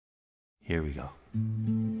Here we go.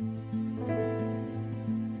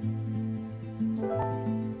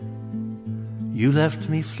 You left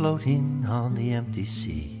me floating on the empty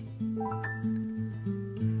sea,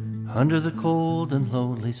 under the cold and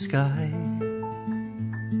lonely sky.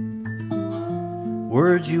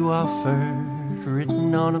 Words you offered,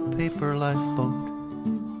 written on a paper lifeboat.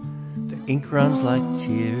 The ink runs like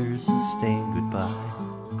tears, saying goodbye.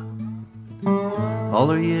 All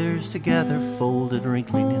our years together, folded,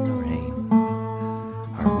 wrinkling in the rain.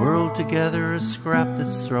 Our world together, a scrap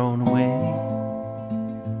that's thrown away.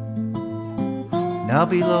 Now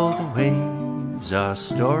below the waves, our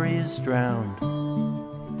story is drowned,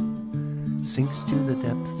 sinks to the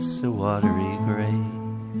depths, a watery gray.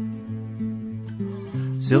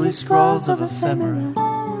 Silly scrawls of ephemera,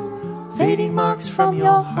 fading marks from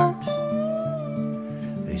your heart.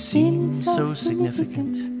 They seemed so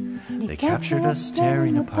significant, they captured us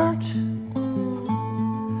tearing apart.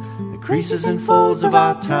 The creases and folds of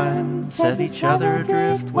our time set each other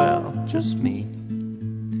adrift, well, just me.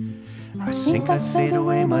 I sink, I fade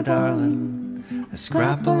away, my darling, a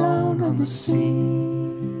scrap alone on the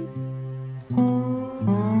sea.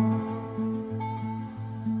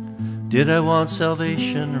 Did I want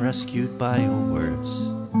salvation rescued by your words?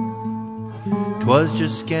 'Twas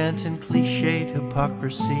just scant and cliched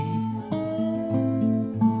hypocrisy,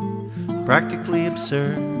 practically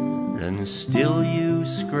absurd, and still you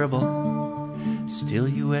scribble, still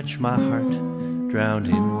you etch my heart, drowned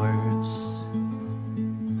in words.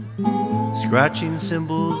 Scratching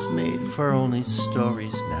symbols made for only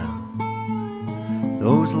stories now,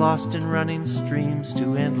 those lost in running streams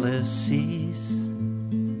to endless seas.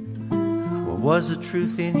 What was the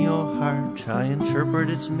truth in your heart? I interpret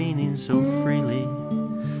its meaning so freely.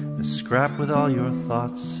 The scrap with all your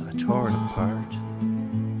thoughts, I tore it apart.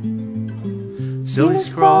 Silly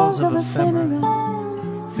scrawls of ephemera,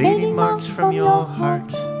 fading marks from your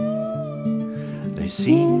heart. They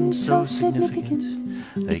seemed so significant,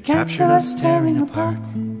 they captured us tearing apart.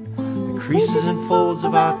 The creases and folds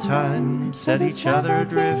of our time set each other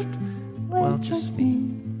adrift, well, just me.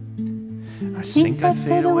 I sink, I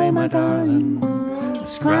fade away, my darling, a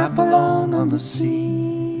scrap alone on the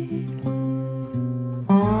sea.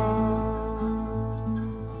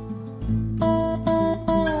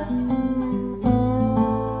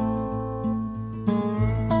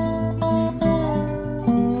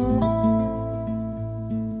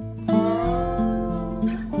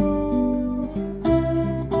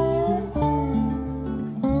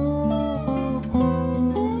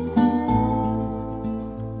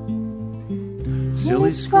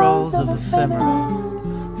 Silly scrawls of ephemera,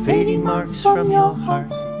 fading marks from your heart.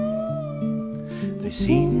 They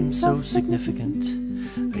seemed so significant,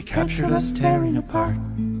 they captured us tearing apart.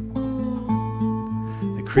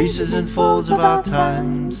 The creases and folds of our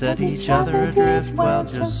time set each other adrift, well,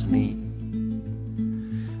 just me.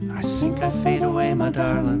 I sink, I fade away, my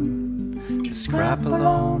darling, a scrap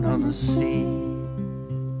alone on the sea.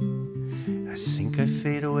 I sink, I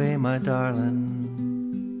fade away, my darling,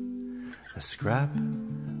 a scrap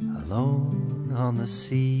alone on the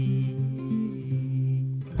sea.